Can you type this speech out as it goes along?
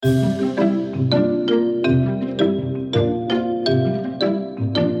Hi,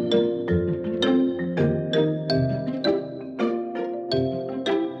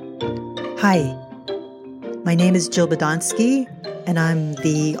 my name is Jill Badonsky, and I'm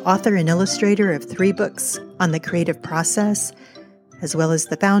the author and illustrator of 3 books on the creative process, as well as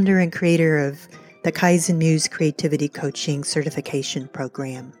the founder and creator of the Kaizen Muse Creativity Coaching Certification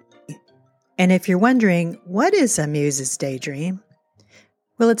Program. And if you're wondering, what is a Muse's Daydream?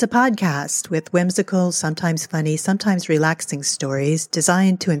 Well, it's a podcast with whimsical, sometimes funny, sometimes relaxing stories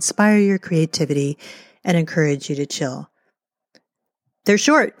designed to inspire your creativity and encourage you to chill. They're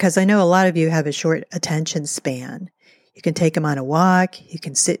short because I know a lot of you have a short attention span. You can take them on a walk, you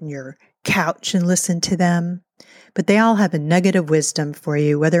can sit in your couch and listen to them, but they all have a nugget of wisdom for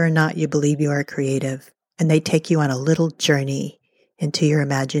you whether or not you believe you are creative, and they take you on a little journey into your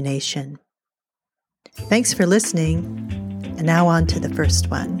imagination. Thanks for listening, and now on to the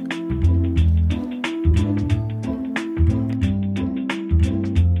first one.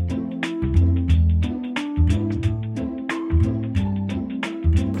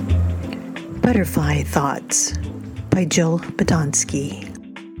 Butterfly Thoughts by Jill Badonsky.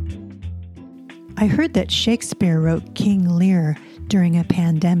 I heard that Shakespeare wrote King Lear during a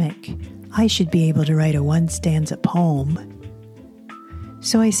pandemic. I should be able to write a one-stanza poem.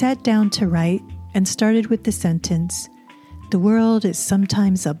 So I sat down to write and started with the sentence, "The world is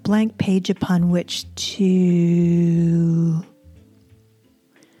sometimes a blank page upon which to..."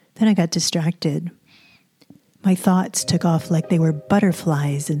 Then I got distracted. My thoughts took off like they were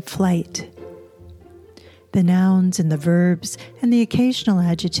butterflies in flight. The nouns and the verbs and the occasional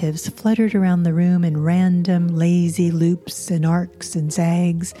adjectives fluttered around the room in random, lazy loops and arcs and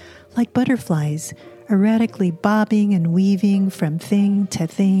zags, like butterflies, erratically bobbing and weaving from thing to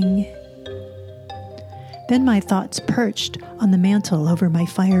thing. Then my thoughts perched on the mantel over my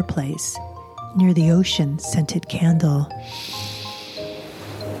fireplace, near the ocean-scented candle.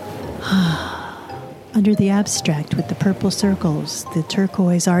 Under the abstract with the purple circles, the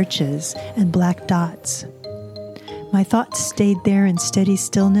turquoise arches, and black dots. My thoughts stayed there in steady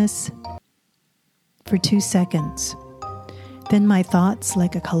stillness for 2 seconds. Then my thoughts,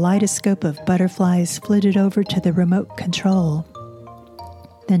 like a kaleidoscope of butterflies, flitted over to the remote control.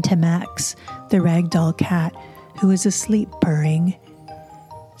 Then to Max, the ragdoll cat, who was asleep purring.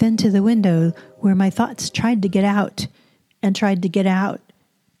 Then to the window where my thoughts tried to get out, and tried to get out,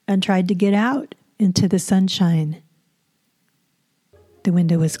 and tried to get out into the sunshine. The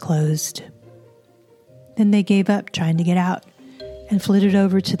window was closed. Then they gave up trying to get out and flitted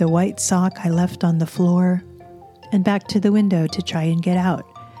over to the white sock I left on the floor and back to the window to try and get out.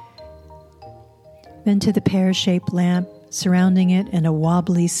 Then to the pear-shaped lamp surrounding it in a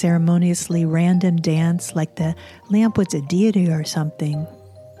wobbly, ceremoniously random dance like the lamp was a deity or something.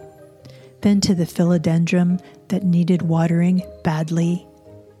 Then to the philodendron that needed watering badly.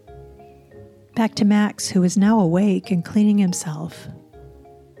 Back to Max, who was now awake and cleaning himself.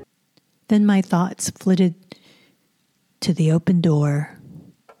 Then my thoughts flitted to the open door,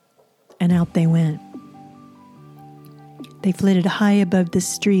 and out they went. They flitted high above the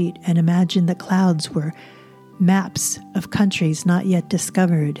street and imagined the clouds were maps of countries not yet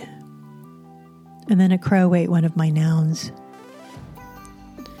discovered. And then a crow ate one of my nouns.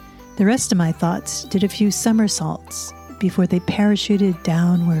 The rest of my thoughts did a few somersaults before they parachuted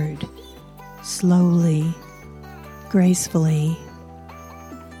downward, slowly, gracefully,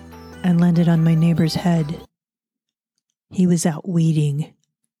 and landed on my neighbor's head. He was out weeding.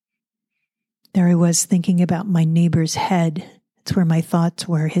 There I was thinking about my neighbor's head. It's where my thoughts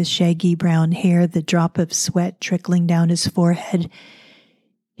were, his shaggy brown hair, the drop of sweat trickling down his forehead.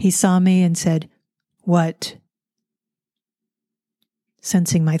 He saw me and said, "What?"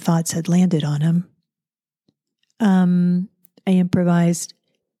 Sensing my thoughts had landed on him. I improvised,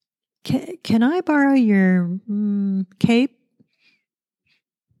 Can I borrow your cape?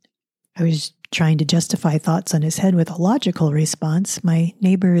 I was trying to justify thoughts on his head with a logical response. My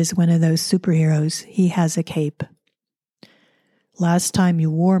neighbor is one of those superheroes. He has a cape. "Last time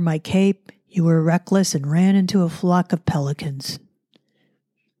you wore my cape, you were reckless and ran into a flock of pelicans."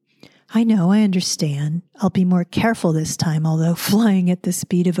 "I know, I understand. I'll be more careful this time, although flying at the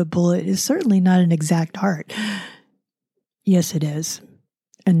speed of a bullet is certainly not an exact art." "Yes, it is.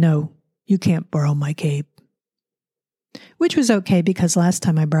 And no, you can't borrow my cape." Which was okay because last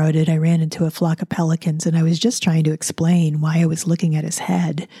time I borrowed it, I ran into a flock of pelicans and I was just trying to explain why I was looking at his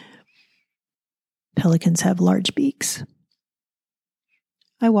head. Pelicans have large beaks.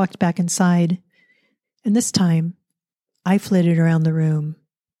 I walked back inside, and this time I flitted around the room,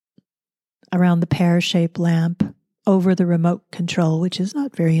 around the pear-shaped lamp, over the remote control, which is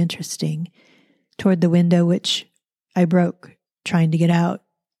not very interesting, toward the window, which I broke trying to get out.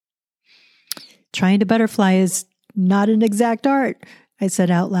 Trying to butterfly is not an exact art, I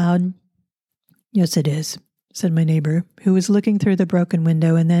said out loud. Yes, it is, said my neighbor, who was looking through the broken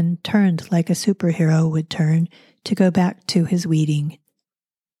window and then turned like a superhero would turn to go back to his weeding.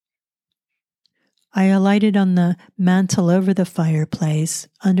 I alighted on the mantel over the fireplace,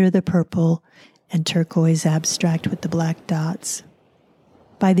 under the purple and turquoise abstract with the black dots,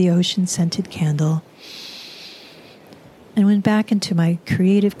 by the ocean-scented candle, and went back into my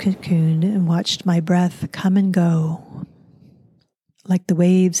creative cocoon and watched my breath come and go, like the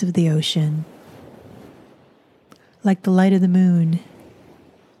waves of the ocean, like the light of the moon,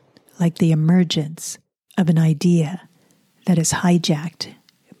 like the emergence of an idea that is hijacked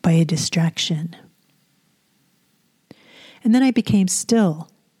by a distraction. And then I became still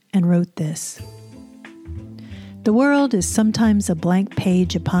and wrote this. The world is sometimes a blank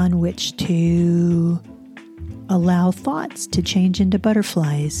page upon which to allow thoughts to change into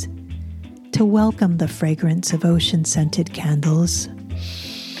butterflies, to welcome the fragrance of ocean-scented candles,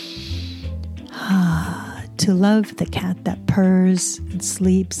 to love the cat that purrs and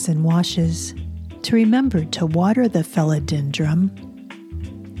sleeps and washes, to remember to water the philodendron,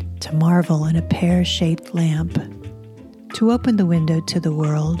 to marvel in a pear-shaped lamp, to open the window to the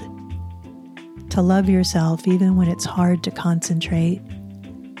world, to love yourself even when it's hard to concentrate,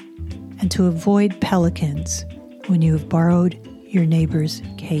 and to avoid pelicans when you have borrowed your neighbor's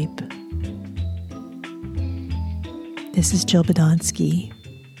cape. This is Jill Badonsky.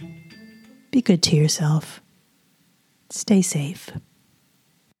 Be good to yourself. Stay safe.